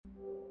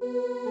Hey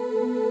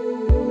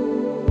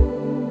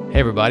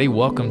everybody,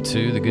 welcome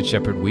to the Good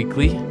Shepherd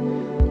Weekly.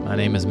 My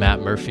name is Matt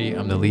Murphy.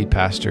 I'm the lead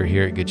pastor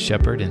here at Good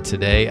Shepherd, and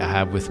today I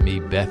have with me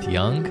Beth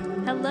Young.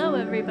 Hello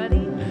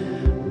everybody.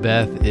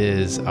 Beth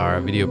is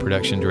our video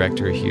production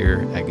director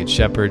here at Good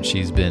Shepherd.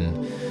 She's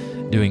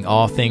been doing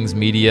all things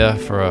media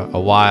for a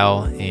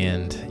while,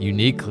 and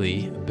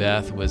uniquely,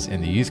 Beth was in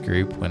the youth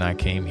group when I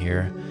came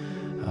here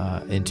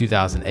in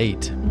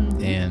 2008.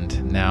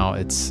 And now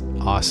it's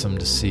awesome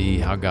to see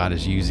how God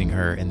is using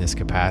her in this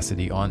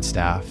capacity on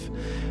staff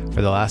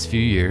for the last few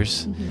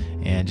years,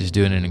 and just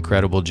doing an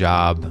incredible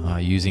job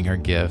using her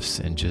gifts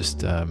and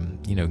just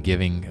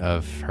giving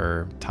of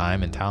her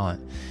time and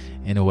talent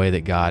in a way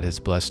that God has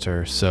blessed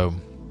her. So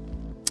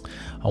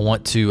I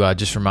want to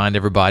just remind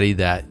everybody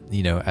that,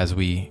 as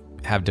we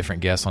have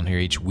different guests on here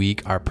each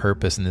week, our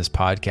purpose in this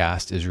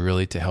podcast is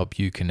really to help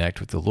you connect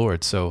with the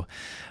Lord. So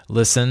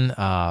listen,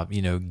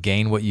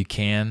 gain what you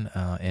can,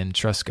 and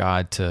trust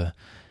God to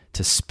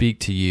speak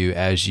to you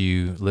as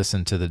you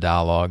listen to the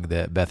dialogue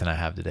that Beth and I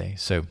have today.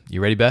 So you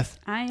ready, Beth?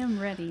 I am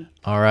ready.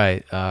 All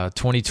right.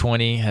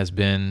 2020 has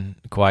been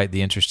quite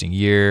the interesting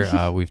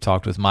year. We've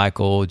talked with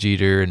Michael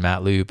Jeter and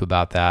Matt Loop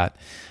about that.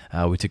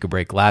 We took a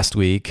break last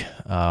week.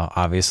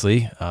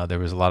 Obviously, there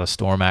was a lot of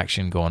storm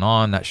action going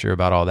on. Not sure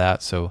about all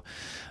that. So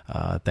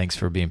thanks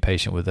for being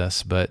patient with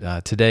us.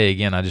 But today,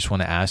 again, I just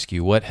want to ask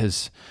you, what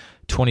has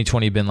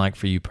 2020 been like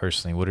for you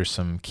personally? What are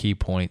some key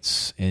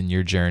points in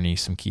your journey,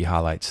 some key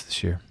highlights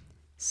this year?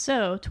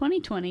 So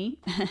 2020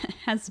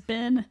 has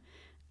been,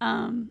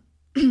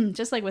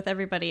 just like with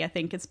everybody, I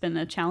think it's been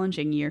a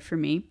challenging year for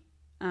me.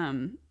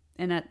 And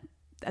at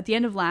the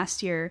end of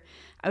last year,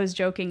 I was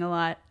joking a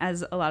lot,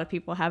 as a lot of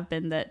people have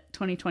been, that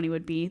 2020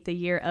 would be the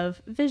year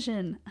of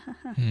vision.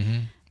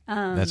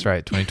 That's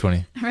right,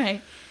 2020.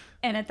 Right.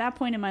 And at that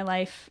point in my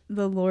life,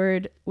 the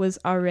Lord was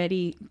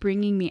already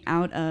bringing me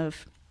out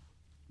of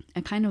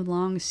a kind of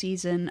long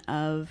season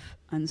of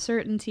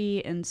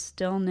uncertainty and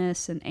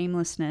stillness and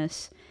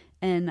aimlessness.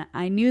 And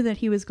I knew that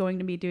he was going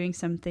to be doing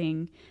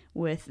something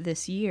with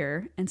this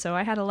year. And so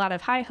I had a lot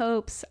of high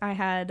hopes. I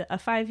had a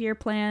 5-year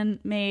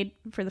plan made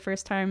for the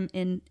first time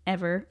in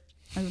ever.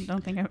 I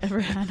don't think I've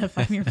ever had a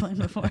 5-year plan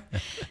before.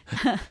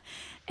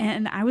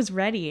 And I was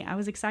ready. I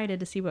was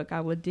excited to see what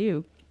God would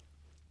do.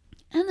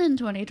 And then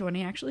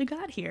 2020 actually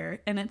got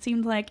here. And it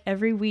seemed like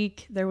every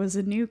week there was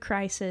a new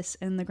crisis,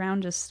 and the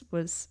ground just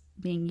was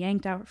being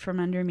yanked out from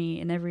under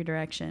me in every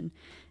direction.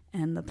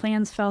 And the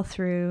plans fell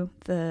through.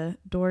 The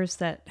doors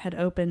that had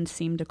opened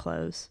seemed to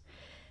close.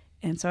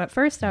 And so at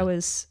first I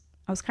was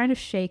kind of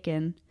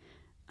shaken.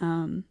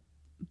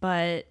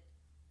 But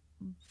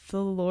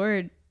the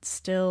Lord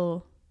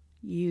still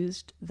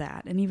used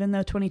that. And even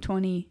though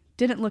 2020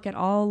 didn't look at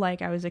all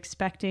like I was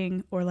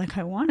expecting or like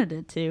I wanted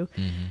it to,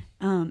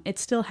 it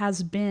still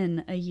has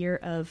been a year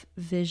of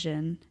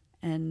vision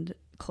and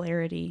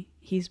clarity.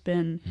 He's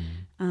been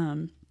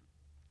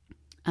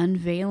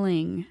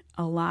unveiling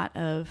a lot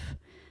of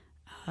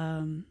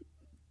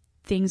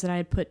things that I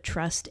had put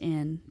trust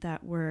in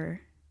that were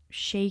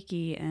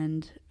shaky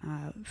and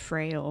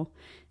frail.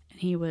 And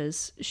he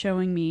was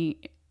showing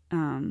me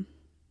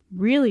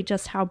really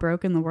just how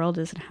broken the world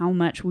is and how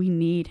much we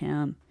need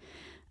him,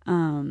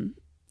 and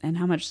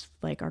how much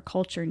like our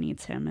culture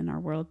needs him and our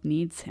world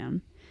needs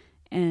him.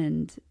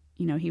 And,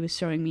 he was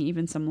showing me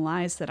even some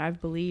lies that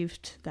I've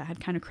believed that had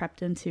kind of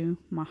crept into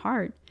my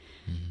heart.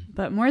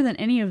 But more than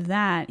any of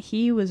that,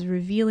 he was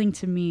revealing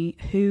to me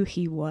who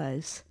he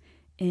was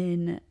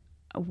in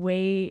a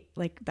way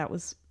like that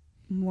was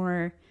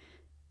more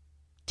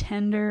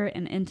tender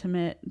and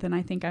intimate than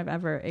I think I've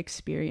ever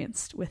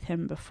experienced with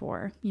him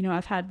before.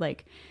 I've had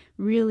like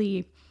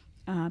really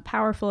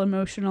powerful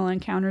emotional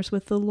encounters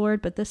with the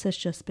Lord, but this has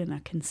just been a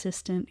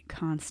consistent,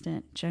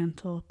 constant,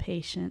 gentle,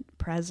 patient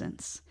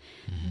presence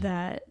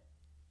that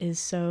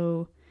is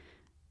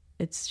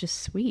it's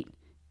just sweet.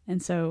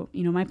 And so,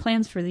 my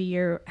plans for the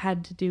year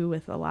had to do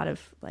with a lot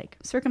of like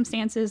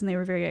circumstances, and they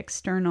were very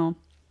external,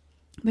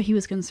 but he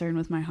was concerned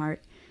with my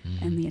heart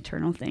and the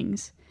eternal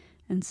things.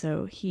 And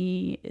so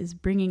he is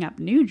bringing up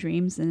new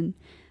dreams and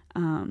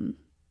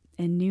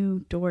new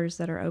doors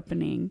that are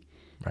opening,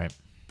 right,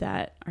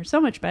 that are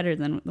so much better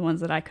than the ones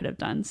that I could have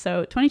done.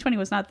 So 2020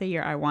 was not the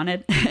year I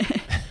wanted,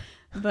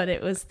 but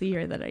it was the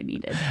year that I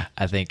needed.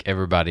 I think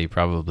everybody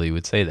probably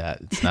would say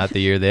that. It's not the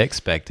year they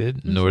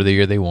expected, nor the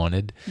year they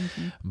wanted,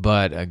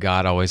 but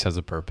God always has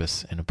a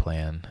purpose and a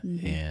plan.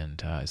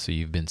 And so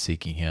you've been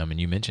seeking him,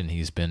 and you mentioned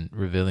he's been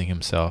revealing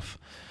himself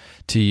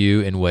to you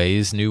in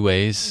new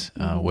ways,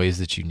 ways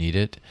that you need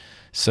it.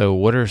 So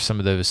what are some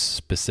of those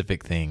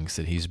specific things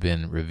that he's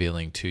been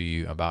revealing to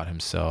you about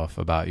himself,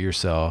 about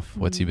yourself?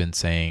 What's he been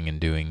saying and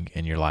doing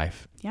in your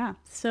life? Yeah.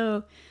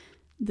 So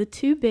the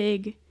two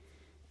big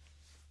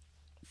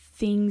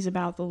things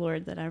about the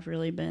Lord that I've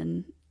really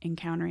been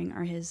encountering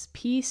are his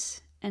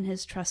peace and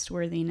his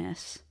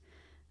trustworthiness,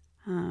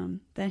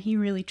 that he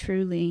really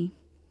truly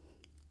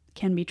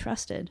can be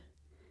trusted.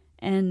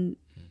 And,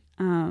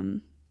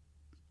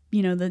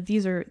 that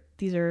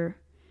these are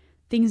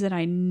things that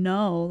I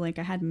know, like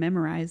I had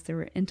memorized. They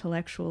were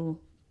intellectual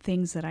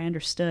things that I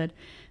understood,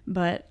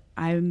 but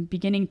I'm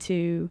beginning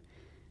to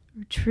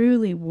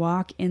truly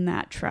walk in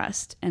that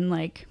trust. And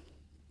like,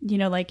 you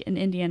know, like in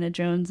Indiana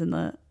Jones in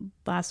the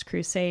Last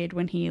Crusade,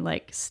 when he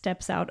like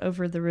steps out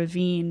over the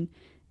ravine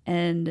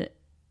and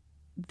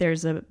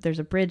there's a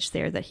bridge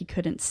there that he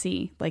couldn't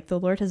see. Like the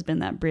Lord has been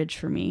that bridge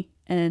for me.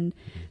 And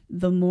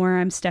the more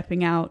I'm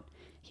stepping out,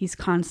 he's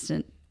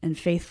constant and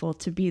faithful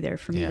to be there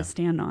for me to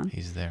stand on.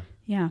 He's there.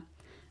 Yeah.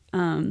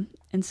 And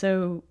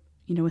so,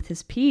 you know, with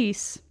his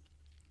peace,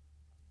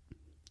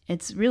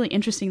 it's really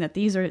interesting that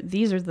these are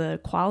the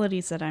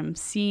qualities that I'm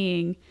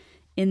seeing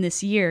in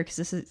this year, because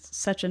this is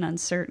such an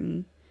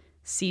uncertain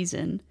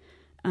season.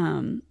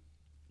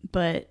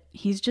 But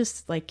he's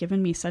just like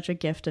given me such a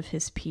gift of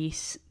his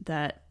peace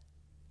that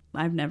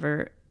I've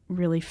never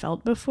really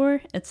felt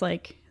before. It's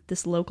like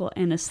this local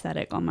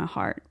anesthetic on my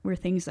heart where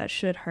things that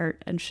should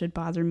hurt and should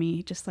bother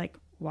me just like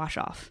wash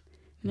off.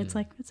 And it's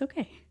like, it's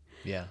okay.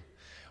 Yeah.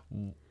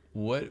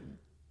 What,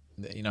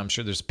 you know, I'm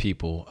sure there's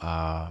people,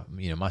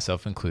 you know,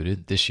 myself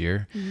included this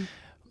year,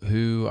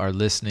 who are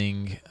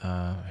listening,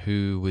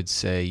 who would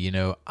say, you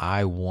know,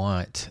 I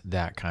want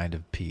that kind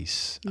of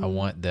peace. I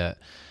want that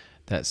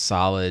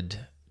solid,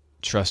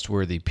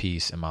 trustworthy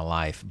peace in my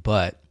life,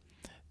 but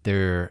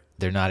they're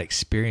not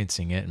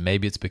experiencing it. And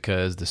maybe it's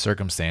because the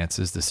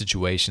circumstances, the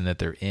situation that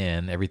they're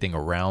in, everything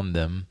around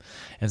them,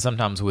 and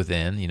sometimes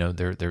within, you know,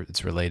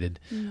 it's related,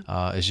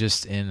 is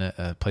just in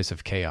a place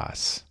of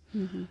chaos.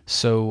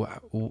 So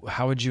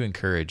how would you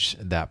encourage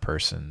that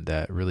person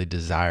that really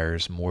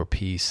desires more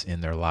peace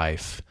in their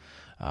life?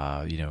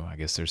 You know, I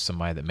guess there's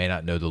somebody that may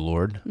not know the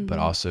Lord, but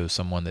also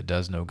someone that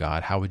does know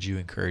God. How would you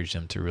encourage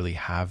them to really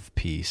have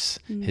peace,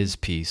 his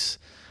peace,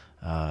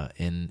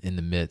 in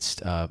the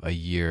midst of a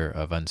year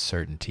of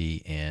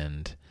uncertainty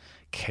and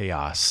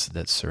chaos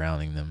that's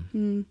surrounding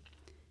them?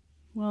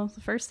 Well,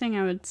 the first thing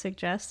I would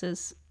suggest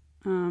is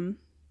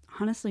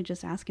honestly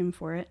just ask him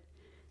for it.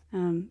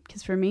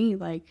 Because for me,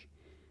 like,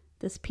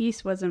 this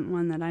peace wasn't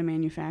one that I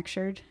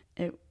manufactured.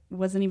 It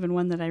wasn't even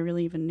one that I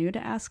really even knew to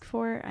ask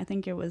for. I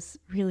think it was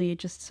really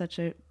just such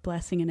a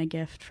blessing and a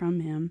gift from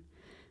him.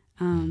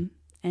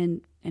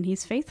 And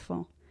he's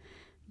faithful.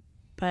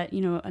 But,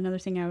 you know, another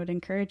thing I would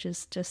encourage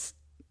is just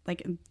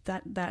like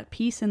that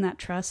peace and that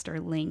trust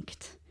are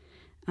linked.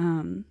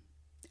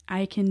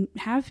 I can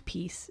have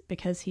peace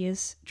because he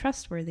is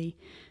trustworthy.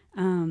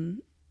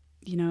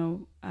 You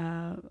know,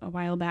 a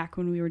while back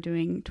when we were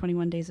doing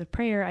 21 Days of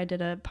Prayer, I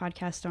did a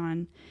podcast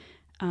on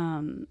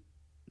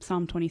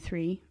Psalm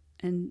 23,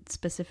 and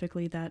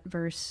specifically that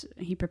verse,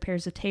 he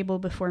prepares a table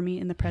before me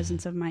in the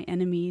presence of my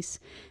enemies.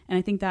 And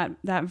I think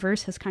that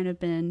verse has kind of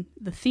been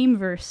the theme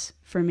verse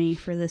for me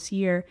for this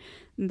year,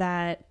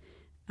 that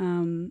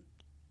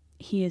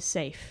he is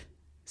safe,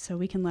 so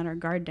we can let our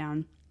guard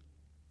down.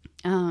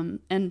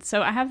 And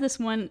so I have this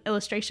one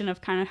illustration of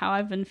kind of how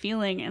I've been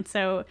feeling. And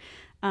so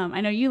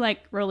I know you like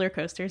roller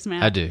coasters,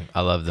 Matt. I do.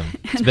 I love them.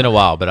 It's been a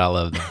while, but I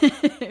love them.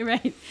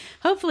 Right.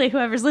 Hopefully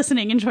whoever's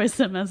listening enjoys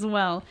them as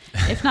well.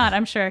 If not,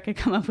 I'm sure I could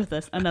come up with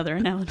another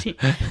analogy.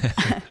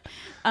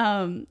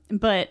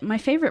 But my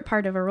favorite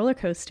part of a roller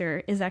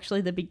coaster is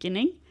actually the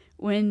beginning,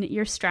 when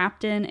you're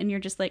strapped in and you're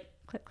just like,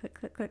 click, click,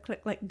 click, click,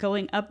 click, like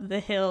going up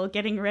the hill,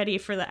 getting ready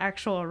for the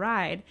actual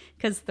ride.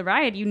 Because the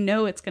ride, you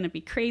know, it's going to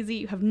be crazy.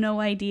 You have no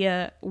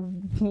idea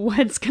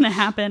what's going to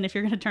happen, if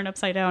you're going to turn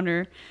upside down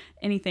or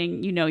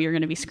anything. You know, you're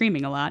going to be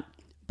screaming a lot.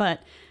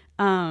 But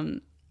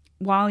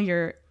while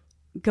you're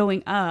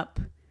going up,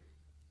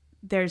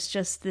 there's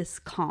just this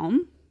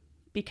calm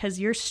because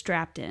you're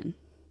strapped in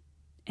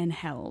and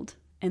held.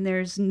 And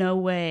there's no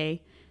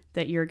way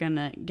that you're going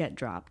to get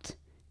dropped.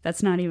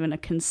 That's not even a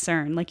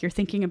concern. Like, you're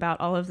thinking about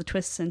all of the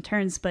twists and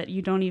turns, but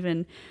you don't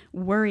even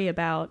worry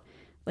about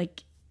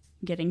like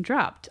getting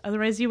dropped.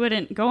 Otherwise, you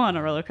wouldn't go on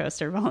a roller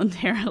coaster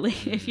voluntarily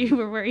if you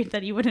were worried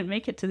that you wouldn't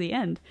make it to the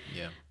end.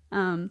 Yeah.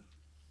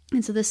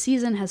 And so this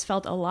season has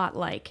felt a lot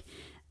like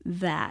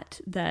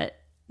that,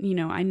 you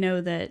know, I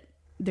know that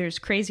there's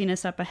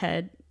craziness up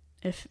ahead.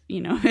 If, you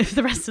know, if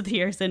the rest of the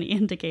year is any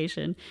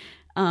indication,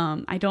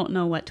 I don't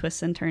know what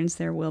twists and turns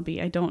there will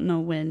be. I don't know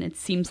when it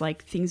seems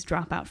like things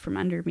drop out from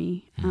under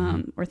me,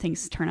 or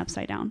things turn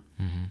upside down.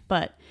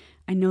 But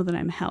I know that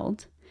I'm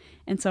held.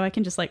 And so I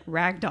can just like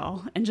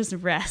ragdoll and just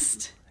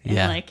rest and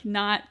like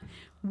not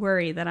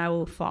worry that I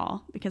will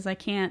fall, because I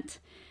can't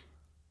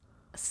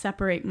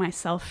separate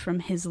myself from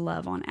his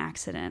love on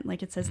accident.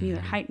 Like it says, neither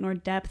height nor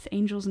depth,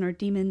 angels nor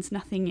demons,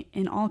 nothing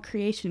in all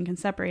creation can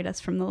separate us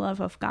from the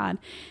love of God.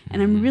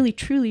 And I'm really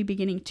truly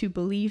beginning to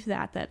believe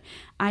that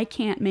I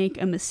can't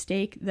make a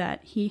mistake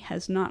that he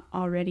has not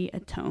already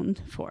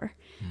atoned for.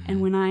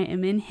 And when I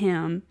am in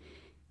him,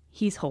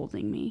 he's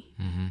holding me.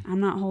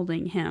 I'm not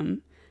holding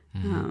him.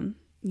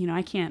 You know,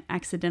 I can't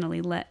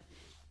accidentally let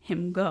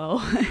him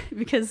go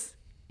because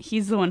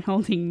he's the one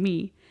holding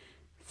me.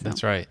 So.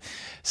 That's right.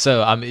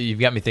 So you've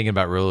got me thinking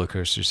about roller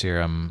coasters here.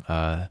 I'm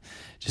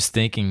just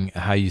thinking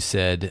how you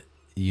said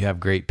you have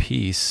great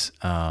peace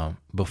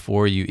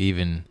before you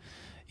even,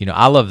 you know,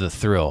 I love the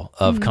thrill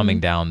of coming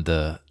down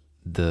the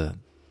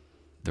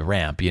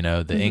ramp, you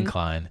know, the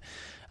incline.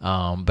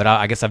 But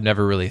I guess I've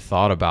never really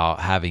thought about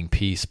having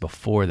peace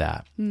before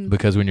that,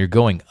 because when you're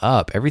going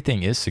up,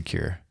 everything is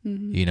secure.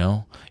 You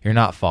know, you're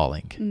not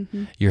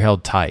falling. You're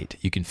held tight.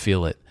 You can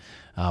feel it.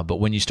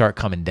 But when you start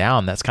coming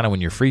down, that's kind of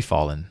when you're free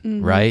falling,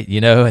 right? You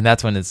know, and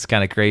that's when it's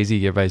kind of crazy.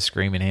 Everybody's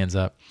screaming, hands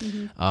up.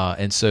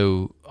 And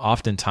so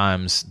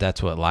oftentimes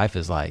that's what life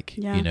is like.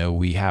 Yeah. You know,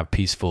 we have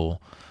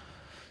peaceful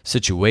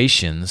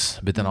situations,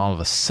 but then all of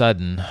a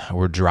sudden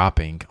we're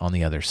dropping on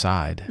the other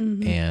side.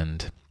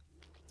 And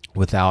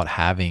without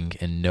having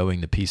and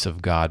knowing the peace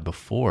of God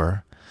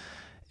before,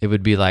 it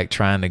would be like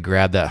trying to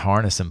grab that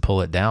harness and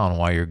pull it down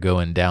while you're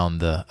going down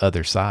the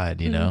other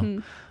side, you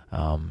know?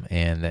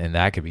 And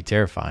that could be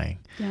terrifying.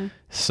 Yeah.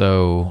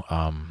 So,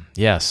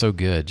 so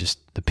good. Just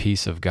the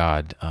peace of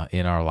God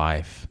in our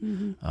life,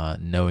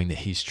 knowing that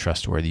He's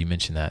trustworthy. You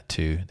mentioned that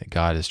too, that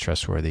God is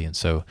trustworthy. And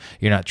so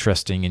you're not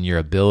trusting in your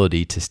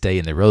ability to stay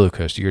in the roller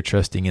coaster. You're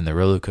trusting in the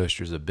roller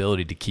coaster's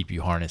ability to keep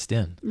you harnessed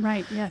in.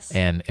 Right. Yes.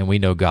 And we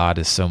know God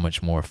is so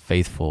much more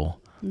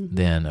faithful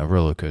than a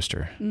roller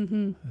coaster.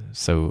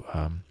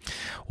 So,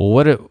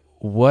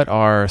 what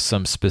are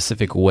some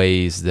specific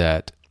ways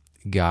that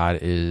God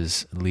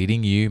is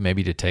leading you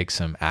maybe to take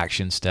some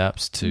action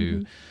steps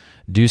to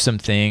do some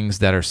things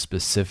that are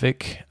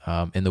specific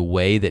in the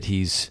way that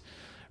He's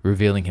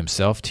revealing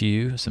Himself to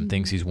you, some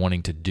things He's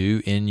wanting to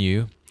do in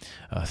you,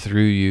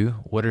 through you?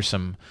 What are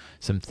some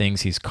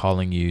things He's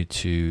calling you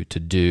to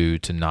do,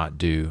 to not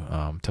do,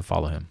 to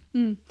follow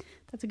Him?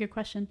 That's a good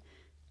question.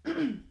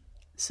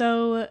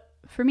 So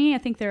for me, I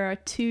think there are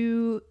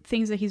two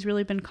things that He's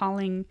really been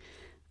calling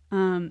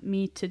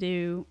me to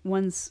do.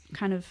 One's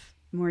kind of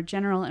more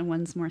general and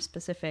one's more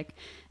specific.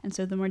 And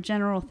so the more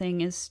general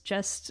thing is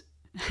just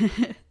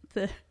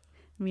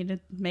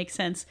it makes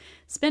sense,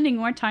 spending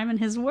more time in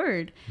His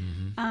Word,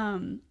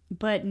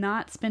 but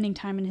not spending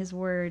time in His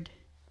Word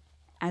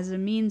as a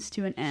means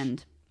to an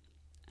end.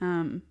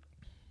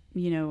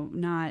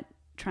 Not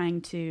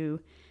trying to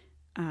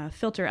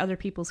filter other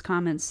people's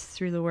comments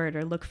through the Word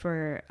or look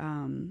for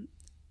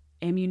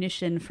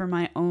ammunition for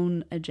my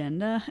own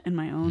agenda and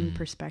my own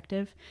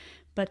perspective,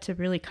 but to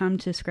really come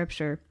to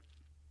Scripture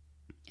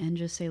and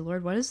just say,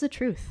 Lord, what is the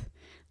truth?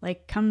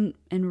 Like, come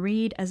and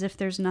read as if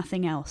there's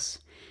nothing else,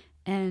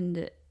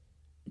 and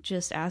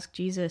just ask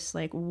Jesus,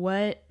 like,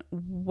 what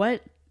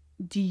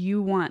do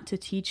you want to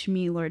teach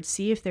me, Lord?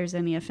 See if there's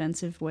any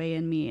offensive way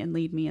in me and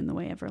lead me in the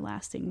way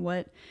everlasting.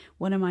 What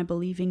am I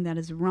believing that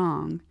is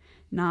wrong?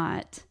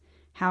 Not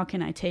how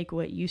can I take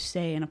what you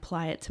say and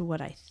apply it to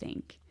what I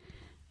think?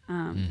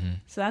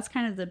 So that's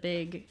kind of the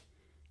big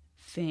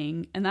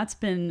thing. And that's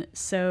been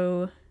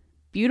so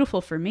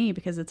beautiful for me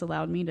because it's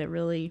allowed me to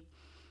really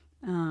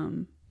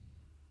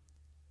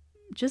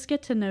just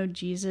get to know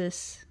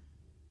Jesus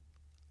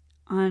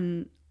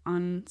on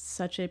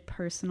such a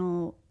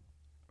personal,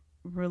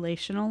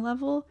 relational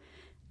level.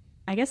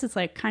 I guess it's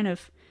like kind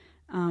of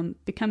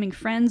becoming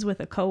friends with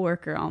a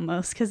coworker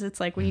almost, because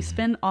it's like when you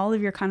spend all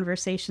of your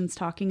conversations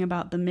talking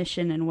about the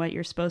mission and what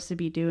you're supposed to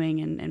be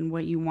doing and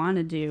what you want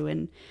to do,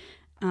 and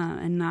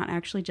not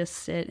actually just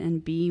sit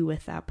and be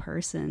with that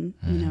person,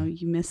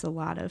 you miss a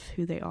lot of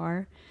who they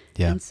are.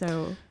 Yeah. And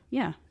so,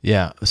 yeah.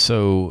 Yeah.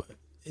 So,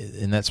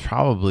 and that's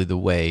probably the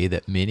way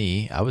that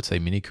many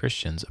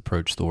Christians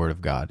approach the Word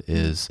of God,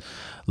 is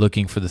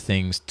looking for the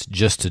things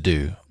just to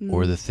do,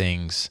 or the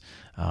things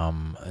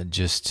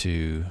just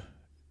to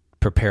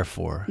prepare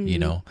for,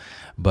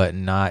 but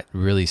not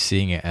really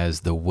seeing it as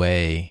the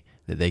way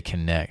that they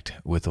connect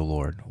with the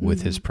Lord,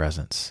 with His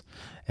presence.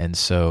 And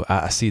so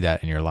I see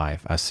that in your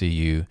life. I see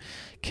you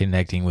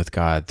connecting with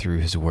God through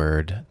His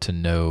Word to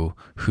know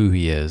who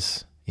He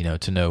is,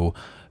 to know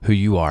who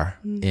you are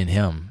in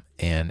Him,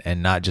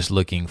 and not just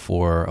looking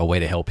for a way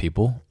to help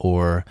people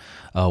or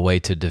a way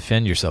to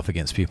defend yourself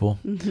against people.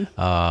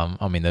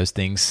 Those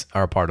things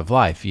are a part of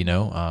life,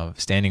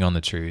 standing on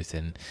the truth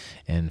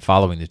and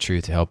following the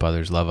truth to help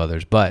others, love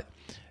others. But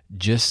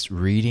just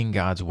reading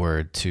God's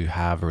Word to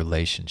have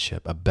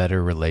a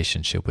better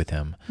relationship with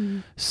Him,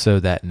 so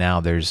that now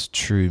there's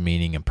true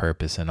meaning and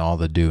purpose in all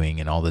the doing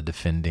and all the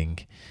defending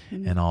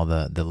and all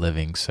the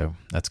living. So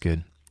that's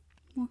good.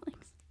 Well,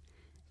 thanks.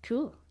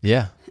 Cool.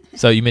 Yeah.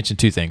 So you mentioned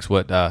two things.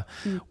 What's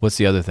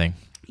the other thing?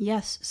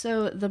 Yes.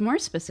 So the more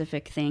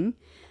specific thing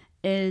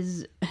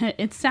is,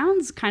 it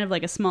sounds kind of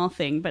like a small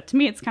thing, but to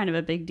me it's kind of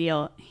a big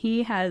deal.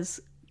 He has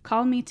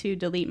called me to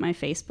delete my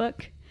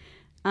Facebook.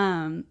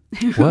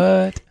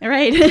 What?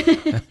 Right.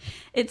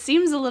 It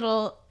seems a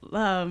little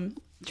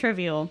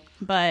trivial,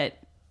 but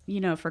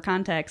for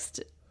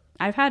context,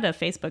 I've had a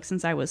Facebook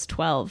since I was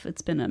 12.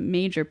 It's been a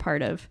major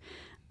part of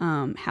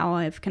how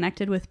I've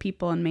connected with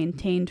people and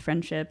maintained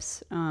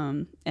friendships,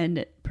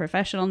 and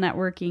professional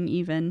networking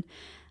even.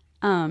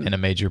 In a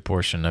major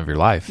portion of your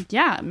life.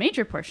 Yeah, a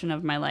major portion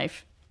of my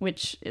life,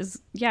 which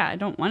is, I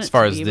don't want it to be.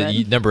 As far as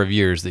the number of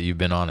years that you've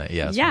been on it,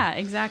 yes. Yeah,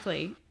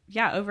 exactly.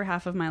 Yeah, over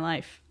half of my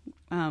life.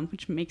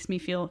 Which makes me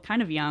feel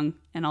kind of young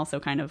and also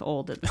kind of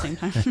old at the same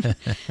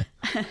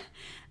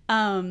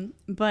time.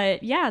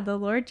 But yeah, the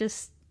Lord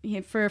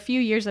for a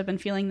few years I've been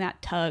feeling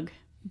that tug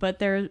but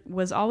there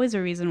was always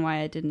a reason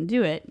why I didn't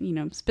do it, you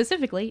know,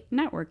 specifically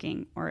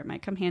networking, or it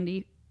might come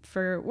handy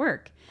for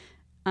work.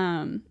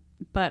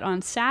 But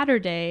on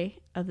Saturday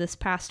of this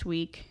past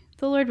week,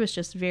 the Lord was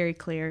just very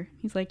clear.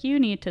 He's like, you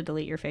need to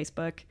delete your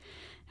Facebook.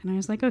 And I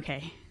was like,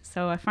 okay.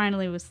 So I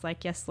finally was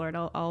like, yes, Lord,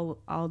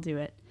 I'll do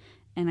it.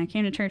 And I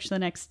came to church the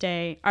next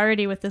day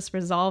already with this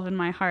resolve in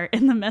my heart.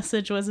 And the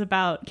message was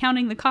about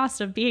counting the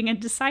cost of being a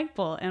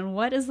disciple and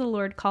what is the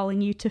Lord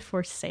calling you to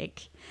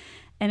forsake.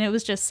 And it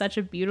was just such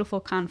a beautiful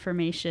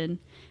confirmation.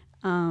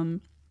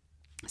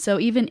 So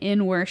even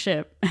in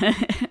worship,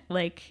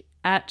 like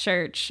at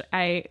church,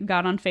 I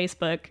got on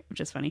Facebook, which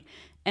is funny,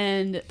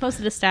 and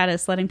posted a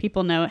status letting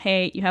people know,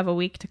 hey, you have a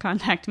week to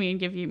contact me and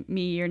give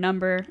me your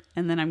number,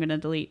 and then I'm going to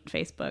delete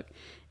Facebook.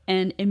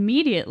 And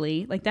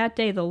immediately, like that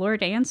day, the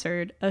Lord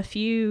answered a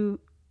few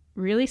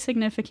really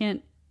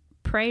significant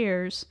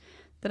prayers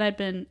that I'd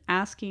been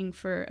asking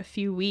for a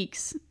few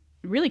weeks,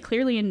 really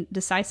clearly and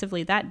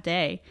decisively that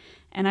day.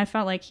 And I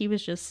felt like he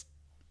was just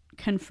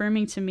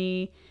confirming to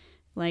me,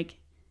 like,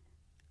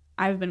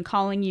 I've been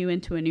calling you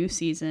into a new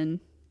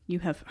season. You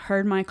have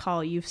heard my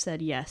call. You've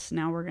said yes.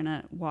 Now we're going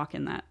to walk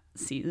in that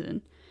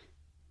season.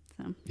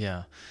 So.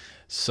 Yeah.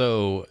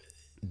 So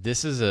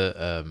this is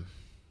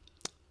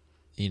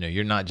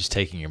you're not just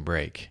taking a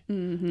break.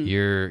 Mm-hmm.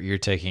 You're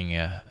taking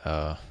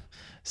a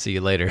see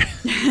you later.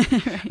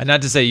 Right. And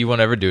not to say you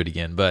won't ever do it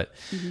again, but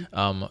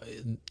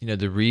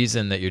the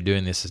reason that you're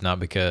doing this is not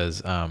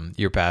because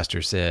your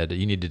pastor said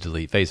you need to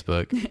delete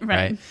Facebook,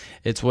 right?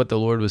 It's what the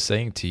Lord was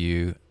saying to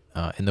you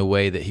in the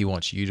way that he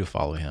wants you to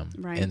follow him.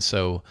 Right. And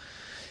so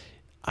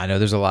I know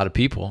there's a lot of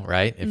people,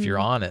 right? If you're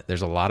on it,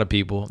 there's a lot of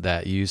people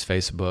that use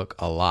Facebook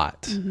a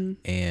lot,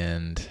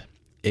 and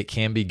it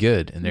can be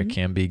good, and there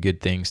can be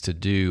good things to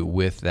do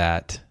with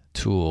that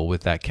tool,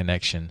 with that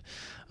connection.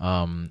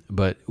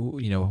 But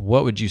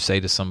what would you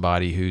say to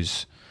somebody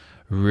who's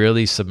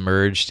really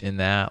submerged in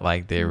that,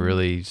 like they're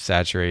really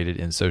saturated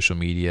in social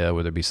media,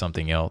 whether it be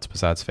something else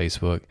besides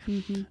Facebook?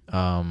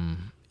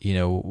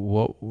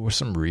 What were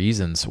some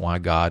reasons why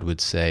God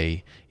would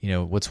say,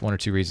 what's one or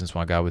two reasons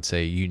why God would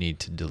say you need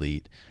to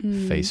delete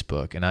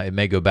Facebook? And it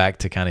may go back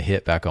to kind of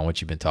hit back on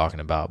what you've been talking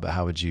about, but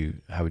how would you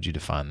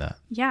define that?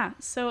 Yeah.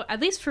 So at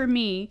least for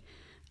me,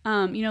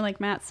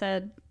 like Matt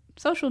said,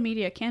 social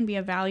media can be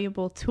a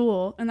valuable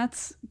tool, and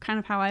that's kind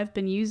of how I've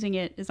been using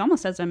it, is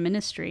almost as a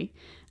ministry.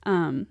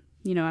 I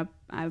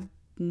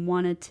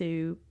wanted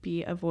to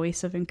be a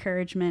voice of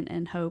encouragement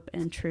and hope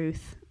and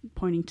truth,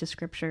 pointing to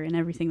scripture in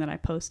everything that I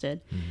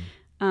posted.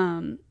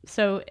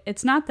 So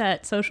it's not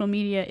that social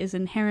media is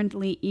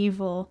inherently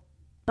evil,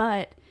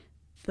 but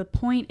the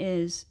point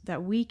is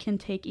that we can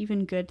take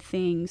even good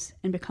things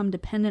and become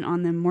dependent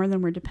on them more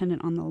than we're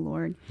dependent on the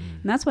Lord.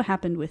 And that's what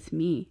happened with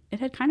me. It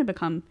had kind of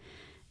become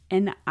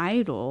an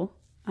idol,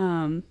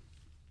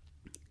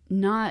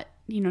 not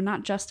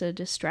just a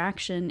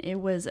distraction. It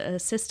was a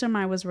system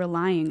I was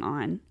relying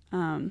on.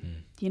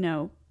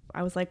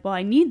 I was like, well,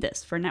 I need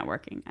this for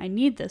networking. I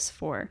need this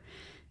for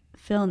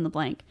fill in the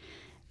blank.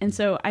 And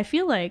so I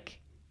feel like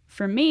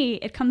for me,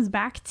 it comes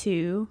back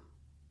to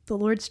the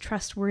Lord's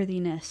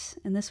trustworthiness.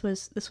 And this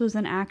was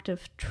an act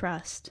of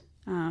trust.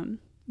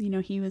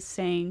 He was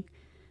saying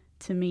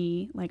to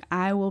me, like,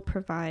 I will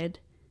provide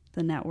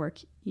the network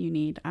you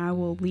need. I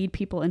will lead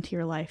people into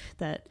your life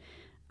that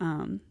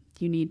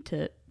you need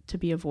to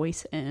be a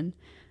voice in.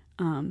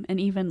 And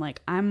even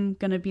like, I'm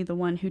going to be the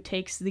one who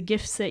takes the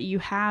gifts that you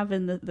have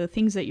and the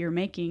things that you're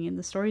making and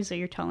the stories that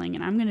you're telling,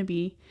 and I'm going to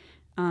be,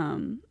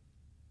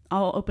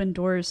 I'll open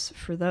doors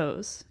for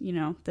those.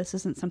 This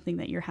isn't something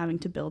that you're having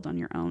to build on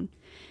your own.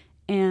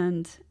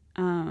 And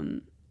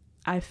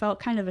I felt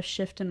kind of a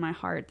shift in my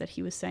heart that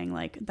he was saying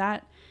like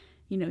that,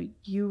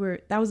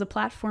 that was a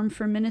platform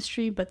for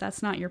ministry, but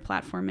that's not your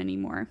platform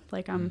anymore.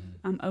 Like I'm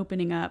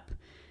opening up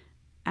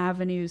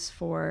avenues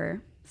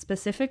for,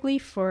 specifically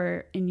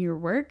for in your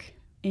work,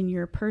 in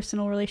your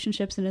personal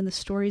relationships, and in the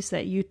stories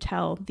that you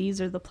tell. These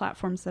are the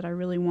platforms that I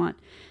really want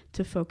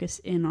to focus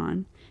in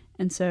on.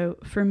 And so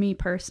for me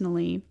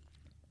personally,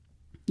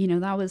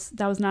 that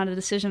was not a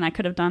decision I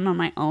could have done on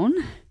my own,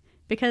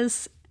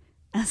 because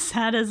as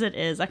sad as it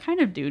is, I kind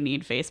of do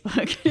need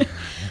Facebook.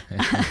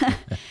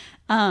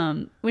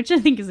 Which I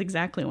think is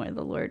exactly why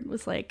the Lord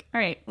was like, all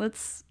right,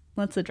 let's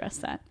address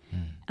that.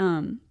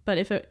 But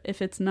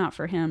if it's not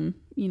for him,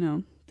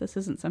 this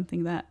isn't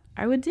something that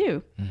I would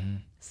do.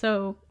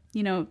 So,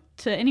 to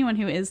anyone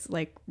who is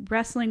like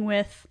wrestling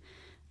with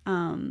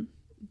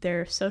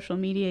their social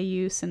media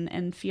use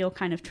and feel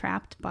kind of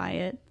trapped by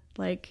it,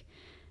 like,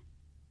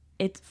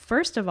 it's,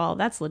 first of all,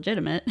 that's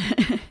legitimate.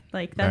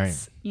 Like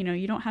that's, right.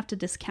 You don't have to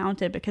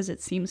discount it because it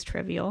seems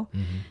trivial.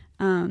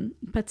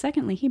 But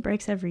secondly, he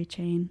breaks every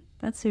chain.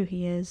 That's who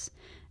he is.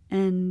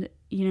 And,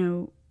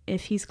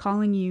 if he's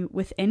calling you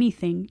with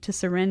anything to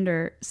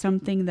surrender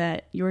something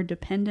that you're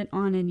dependent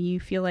on and you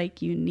feel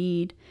like you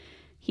need,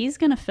 he's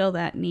going to fill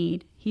that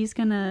need. He's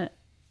going to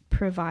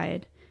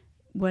provide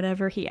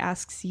whatever he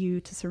asks you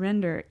to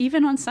surrender.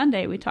 Even on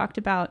Sunday, we talked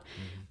about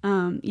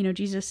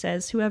Jesus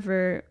says,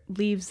 whoever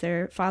leaves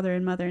their father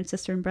and mother and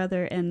sister and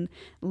brother and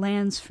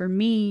lands for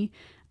me,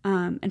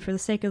 and for the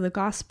sake of the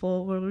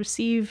gospel, will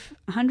receive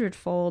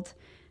 100-fold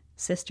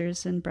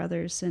sisters and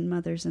brothers and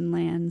mothers and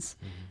lands.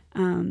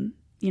 I'm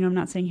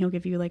not saying he'll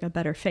give you like a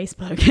better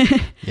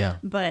Facebook, Yeah.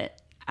 but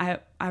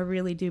I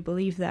really do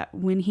believe that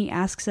when he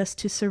asks us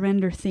to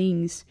surrender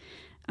things,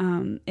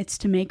 it's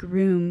to make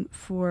room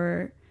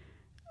for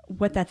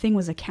what that thing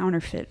was a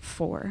counterfeit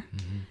for.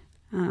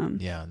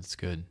 Yeah, that's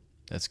good.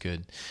 That's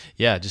good.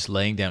 Yeah, just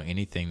laying down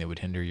anything that would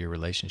hinder your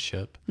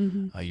relationship,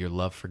 your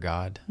love for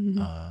God,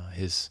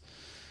 his,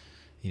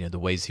 the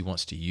ways he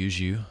wants to use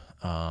you,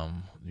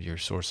 your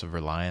source of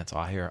reliance.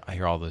 I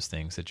hear all those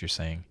things that you're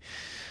saying.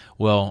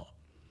 Well,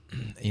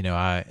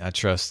 I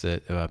trust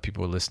that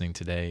people listening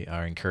today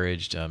are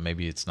encouraged.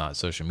 Maybe it's not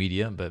social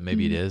media, but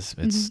maybe it is.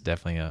 It's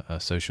definitely a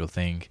social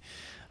thing.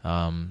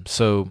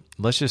 So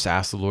let's just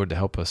ask the Lord to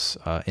help us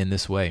in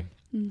this way.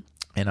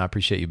 And I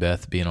appreciate you,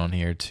 Beth, being on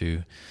here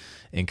to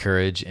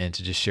encourage and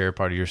to just share a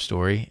part of your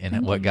story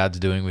and what God's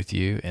doing with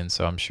you. And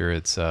so I'm sure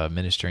it's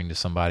ministering to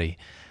somebody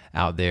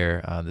out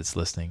there that's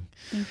listening.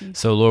 Thank you.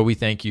 So Lord, we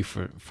thank you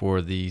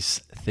for these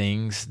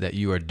things that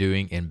you are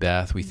doing in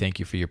Beth. We thank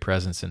you for your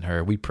presence in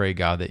her. We pray,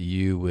 God, that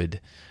you would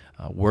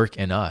work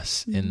in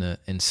us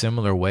in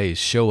similar ways.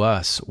 Show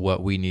us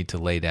what we need to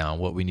lay down,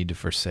 what we need to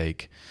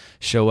forsake.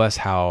 Show us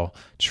how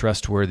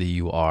trustworthy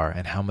you are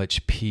and how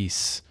much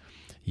peace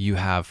you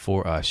have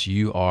for us.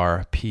 You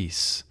are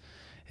peace.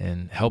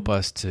 And help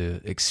us to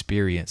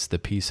experience the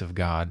peace of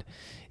God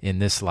in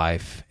this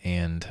life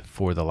and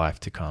for the life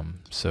to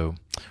come. So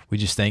we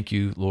just thank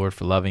you, Lord,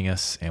 for loving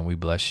us, and we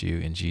bless you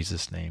in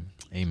Jesus' name.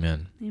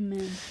 Amen.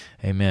 Amen.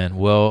 Amen.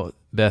 Well,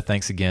 Beth,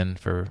 thanks again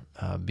for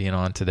being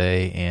on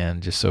today,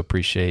 and just so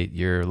appreciate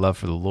your love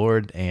for the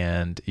Lord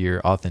and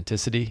your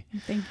authenticity.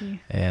 Thank you.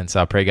 And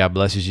so I pray God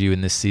blesses you in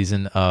this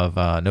season of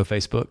no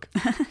Facebook.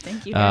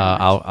 Thank you very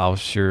much. I'll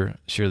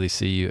surely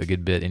see you a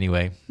good bit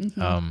anyway.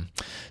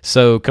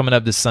 So coming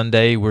up this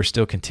Sunday, we're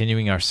still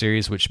continuing our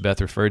series, which Beth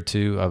referred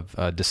to,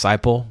 of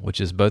disciple, which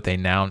is both a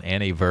noun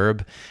and a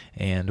verb.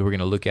 And we're going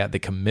to look at the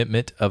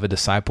commitment of a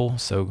disciple.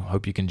 So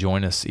hope you can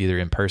join us either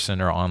in person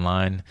or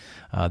online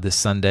this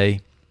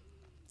Sunday.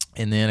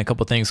 And then a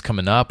couple things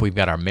coming up. We've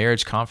got our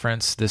marriage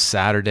conference this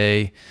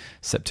Saturday,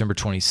 September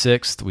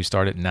 26th. We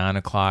start at 9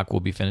 o'clock. We'll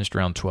be finished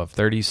around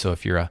 12:30. So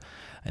if you're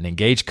an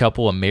engaged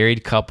couple, a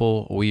married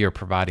couple, we are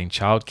providing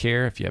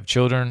childcare. If you have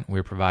children,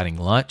 we're providing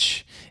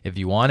lunch if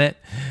you want it.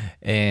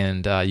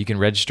 And you can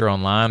register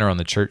online or on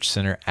the Church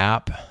Center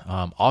app.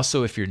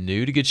 Also, if you're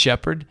new to Good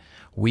Shepherd,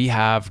 we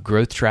have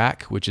Growth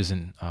Track, which is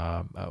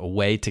a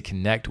way to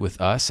connect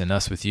with us and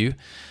us with you.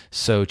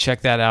 So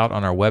check that out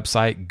on our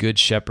website,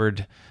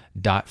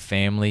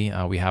 goodshepherd.family.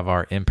 We have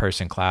our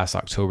in-person class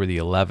October the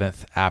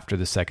 11th after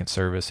the second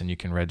service, and you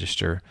can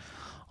register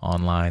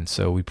online.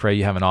 So we pray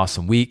you have an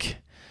awesome week.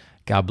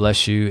 God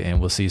bless you, and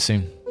we'll see you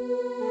soon.